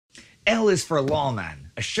L is for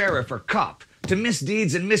lawman, a sheriff or cop. To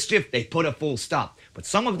misdeeds and mischief, they put a full stop. But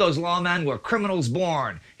some of those lawmen were criminals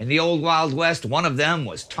born. In the old Wild West, one of them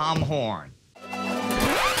was Tom Horn.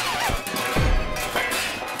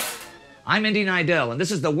 I'm Indy Neidell, and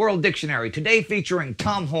this is the World Dictionary, today featuring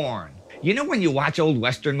Tom Horn. You know when you watch old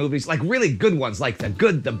Western movies, like really good ones, like The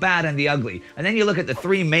Good, the Bad, and the Ugly, and then you look at the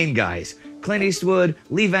three main guys, Clint Eastwood,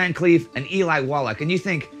 Lee Van Cleef, and Eli Wallach, and you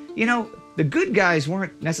think, you know, the good guys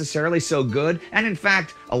weren't necessarily so good, and in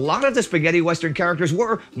fact, a lot of the spaghetti Western characters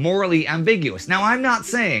were morally ambiguous. Now, I'm not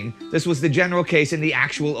saying this was the general case in the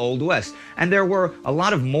actual Old West, and there were a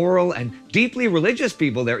lot of moral and deeply religious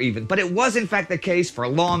people there even, but it was in fact the case for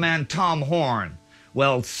lawman Tom Horn.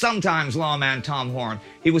 Well, sometimes lawman Tom Horn.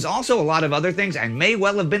 He was also a lot of other things and may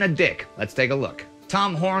well have been a dick. Let's take a look.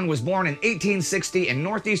 Tom Horn was born in 1860 in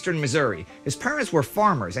northeastern Missouri. His parents were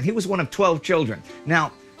farmers, and he was one of 12 children.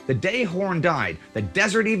 Now, the day Horn died, the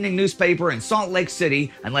Desert Evening newspaper in Salt Lake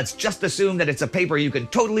City, and let's just assume that it's a paper you can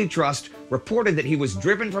totally trust, reported that he was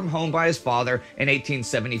driven from home by his father in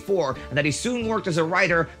 1874, and that he soon worked as a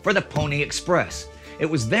writer for the Pony Express. It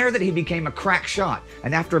was there that he became a crack shot,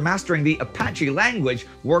 and after mastering the Apache language,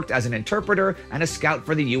 worked as an interpreter and a scout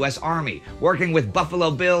for the U.S. Army, working with Buffalo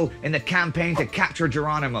Bill in the campaign to capture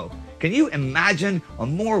Geronimo. Can you imagine a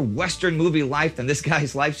more Western movie life than this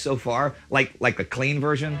guy's life so far? Like the clean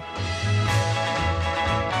version?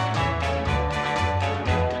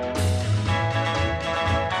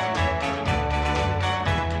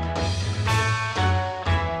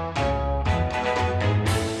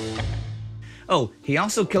 Oh, he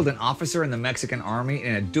also killed an officer in the Mexican army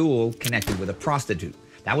in a duel connected with a prostitute.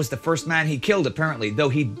 That was the first man he killed, apparently, though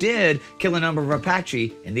he did kill a number of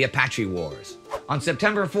Apache in the Apache Wars. On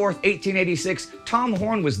September 4th, 1886, Tom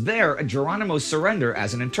Horn was there at Geronimo's surrender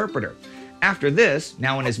as an interpreter. After this,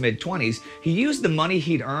 now in his mid-20s, he used the money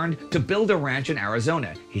he'd earned to build a ranch in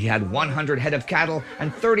Arizona. He had 100 head of cattle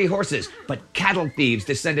and 30 horses, but cattle thieves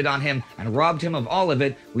descended on him and robbed him of all of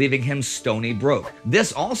it, leaving him stony broke.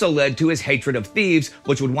 This also led to his hatred of thieves,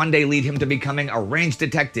 which would one day lead him to becoming a range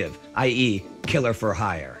detective, i.e., killer for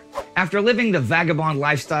hire. After living the vagabond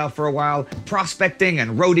lifestyle for a while, prospecting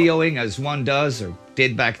and rodeoing as one does, or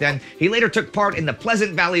did back then, he later took part in the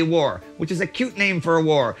Pleasant Valley War, which is a cute name for a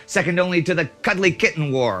war, second only to the Cuddly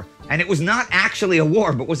Kitten War. And it was not actually a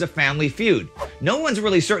war, but was a family feud. No one's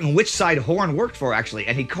really certain which side Horn worked for, actually,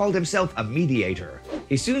 and he called himself a mediator.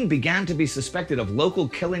 He soon began to be suspected of local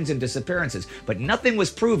killings and disappearances, but nothing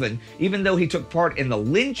was proven, even though he took part in the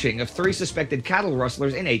lynching of 3 suspected cattle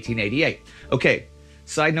rustlers in 1888. Okay,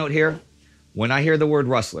 side note here, when I hear the word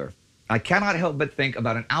rustler, I cannot help but think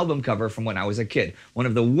about an album cover from when I was a kid. One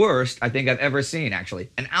of the worst I think I've ever seen, actually.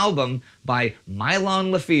 An album by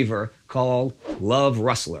Mylon Lefevre called Love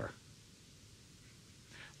Rustler.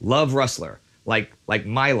 Love Rustler. Like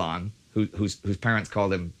Mylon, whose parents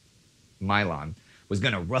called him Mylon, was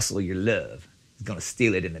going to rustle your love. He's going to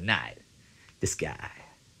steal it in the night. This guy.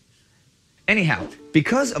 Anyhow,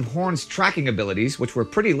 because of Horn's tracking abilities, which were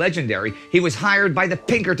pretty legendary, he was hired by the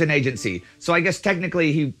Pinkerton Agency. So I guess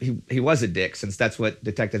technically he was a dick, since that's what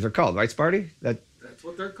detectives are called, right, Sparty? That's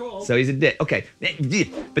what they're called. So he's a dick. Okay.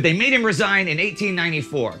 But they made him resign in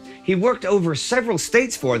 1894. He worked over several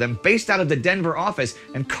states for them, based out of the Denver office,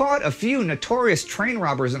 and caught a few notorious train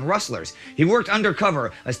robbers and rustlers. He worked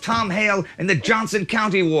undercover as Tom Hale in the Johnson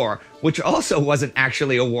County War, which also wasn't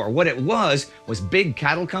actually a war. What it was big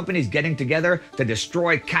cattle companies getting together to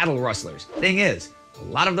destroy cattle rustlers. Thing is, a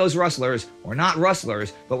lot of those rustlers were not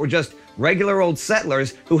rustlers, but were just regular old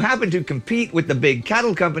settlers who happened to compete with the big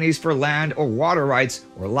cattle companies for land or water rights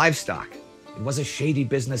or livestock. It was a shady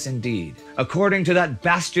business indeed. According to that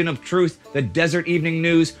bastion of truth, the Desert Evening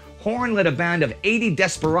News, Horn led a band of 80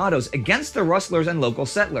 desperados against the rustlers and local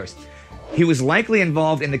settlers. He was likely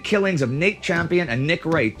involved in the killings of Nate Champion and Nick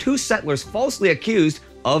Ray, 2 settlers falsely accused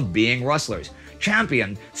of being rustlers.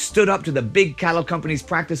 Champion stood up to the big cattle company's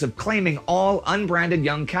practice of claiming all unbranded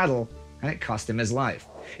young cattle, and it cost him his life.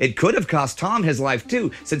 It could have cost Tom his life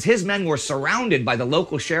too, since his men were surrounded by the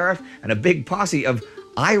local sheriff and a big posse of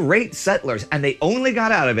irate settlers, and they only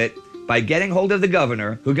got out of it by getting hold of the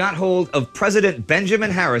governor, who got hold of President Benjamin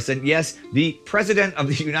Harrison. Yes, the President of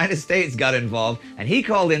the United States got involved, and he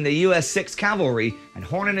called in the U.S. 6th Cavalry, and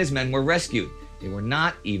Horn and his men were rescued. They were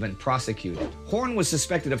not even prosecuted. Horn was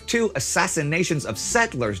suspected of 2 assassinations of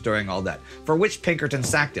settlers during all that, for which Pinkerton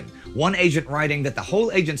sacked him. One agent writing that the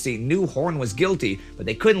whole agency knew Horn was guilty, but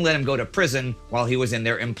they couldn't let him go to prison while he was in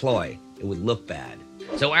their employ. It would look bad.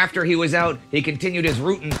 So after he was out, he continued his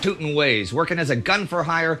rootin' tootin' ways, working as a gun for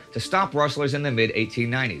hire to stop rustlers in the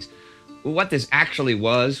mid-1890s. What this actually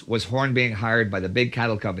was Horn being hired by the big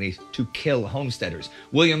cattle companies to kill homesteaders,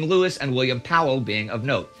 William Lewis and William Powell being of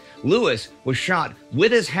note. Lewis was shot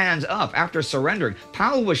with his hands up after surrendering.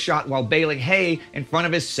 Powell was shot while baling hay in front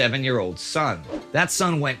of his 7-year-old son. That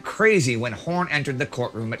son went crazy when Horn entered the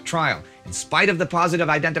courtroom at trial. In spite of the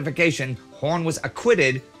positive identification, Horn was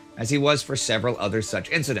acquitted, as he was for several other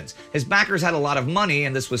such incidents. His backers had a lot of money,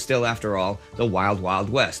 and this was still, after all, the Wild Wild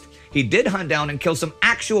West. He did hunt down and kill some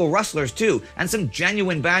actual rustlers too, and some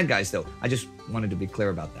genuine bad guys though. I just wanted to be clear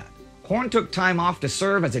about that. Horn took time off to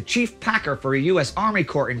serve as a chief packer for a U.S. Army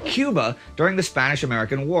Corps in Cuba during the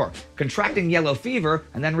Spanish-American War, contracting yellow fever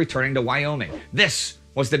and then returning to Wyoming. This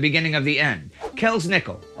was the beginning of the end. Kells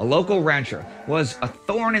Nickel, a local rancher, was a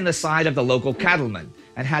thorn in the side of the local cattlemen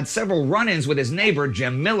and had several run-ins with his neighbor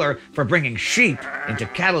Jim Miller for bringing sheep into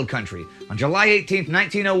cattle country. On July 18,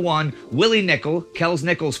 1901, Willie Nickel, Kells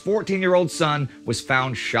Nickel's 14-year-old son, was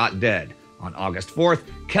found shot dead. On August 4th,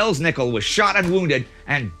 Kells Nickel was shot and wounded,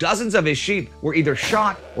 and dozens of his sheep were either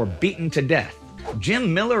shot or beaten to death.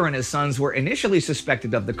 Jim Miller and his sons were initially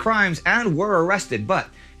suspected of the crimes and were arrested, but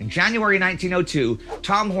in January 1902,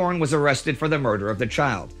 Tom Horn was arrested for the murder of the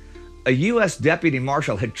child. A U.S. deputy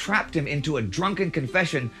marshal had trapped him into a drunken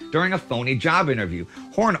confession during a phony job interview.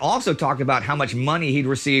 Horn also talked about how much money he'd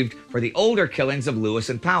received for the older killings of Lewis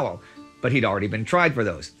and Powell, but he'd already been tried for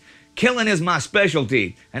those. Killing is my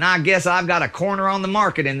specialty, and I guess I've got a corner on the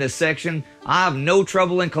market in this section. I have no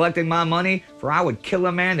trouble in collecting my money, for I would kill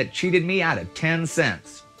a man that cheated me out of 10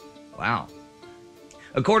 cents. Wow.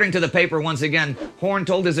 According to the paper, once again, Horn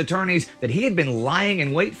told his attorneys that he had been lying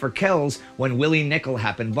in wait for Kells when Willie Nickel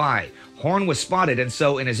happened by. Horn was spotted, and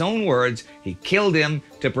so, in his own words, he killed him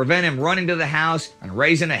to prevent him running to the house and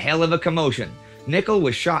raising a hell of a commotion. Nickel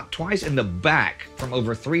was shot twice in the back from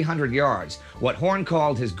over 300 yards, what Horn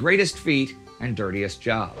called his greatest feat and dirtiest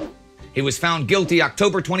job. He was found guilty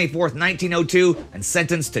October 24, 1902, and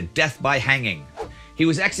sentenced to death by hanging. He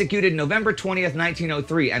was executed November 20th,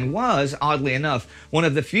 1903, and was, oddly enough, one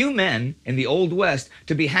of the few men in the Old West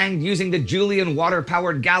to be hanged using the Julian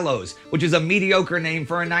water-powered gallows, which is a mediocre name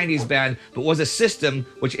for a 90s band, but was a system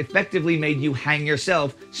which effectively made you hang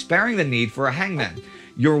yourself, sparing the need for a hangman.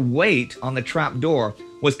 Your weight on the trap door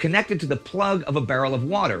was connected to the plug of a barrel of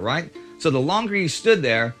water, right? So the longer you stood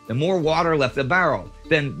there, the more water left the barrel.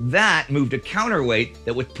 Then that moved a counterweight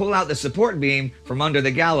that would pull out the support beam from under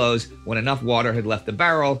the gallows when enough water had left the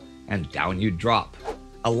barrel, and down you'd drop.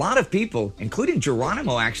 A lot of people, including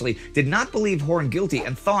Geronimo actually, did not believe Horn guilty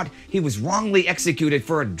and thought he was wrongly executed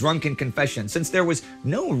for a drunken confession, since there was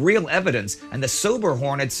no real evidence and the sober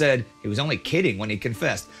Horn had said he was only kidding when he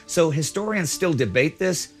confessed. So historians still debate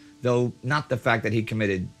this, though not the fact that he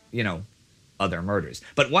committed, other murders.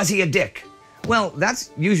 But was he a dick? Well,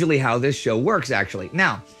 that's usually how this show works, actually.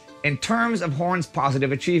 Now, in terms of Horn's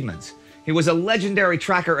positive achievements, he was a legendary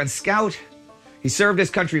tracker and scout. He served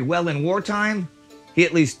his country well in wartime. He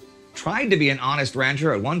at least tried to be an honest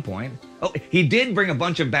rancher at one point. Oh, he did bring a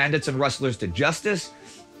bunch of bandits and rustlers to justice.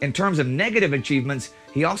 In terms of negative achievements,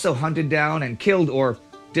 he also hunted down and killed or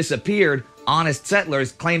disappeared honest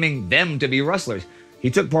settlers claiming them to be rustlers. He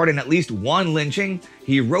took part in at least one lynching.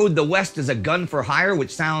 He rode the West as a gun for hire,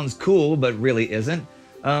 which sounds cool, but really isn't.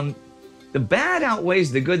 The bad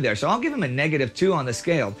outweighs the good there, so I'll give him a -2 on the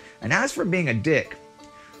scale. And as for being a dick,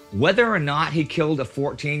 whether or not he killed a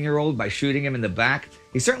 14-year-old by shooting him in the back,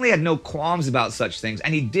 he certainly had no qualms about such things,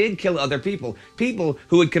 and he did kill other people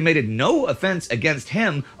who had committed no offense against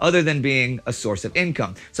him other than being a source of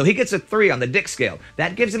income. So he gets a 3 on the dick scale.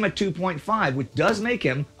 That gives him a 2.5, which does make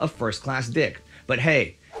him a first-class dick. But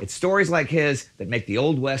hey, it's stories like his that make the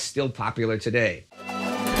Old West still popular today.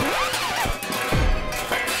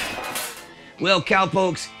 Well,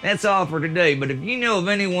 cowpokes, that's all for today, but if you know of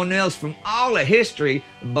anyone else from all of history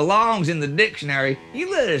that belongs in the dictionary,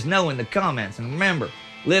 you let us know in the comments. And remember,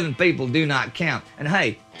 living people do not count. And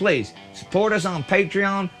hey, please, support us on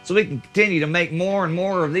Patreon so we can continue to make more and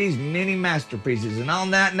more of these mini masterpieces. And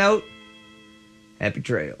on that note, happy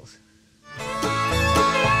trails.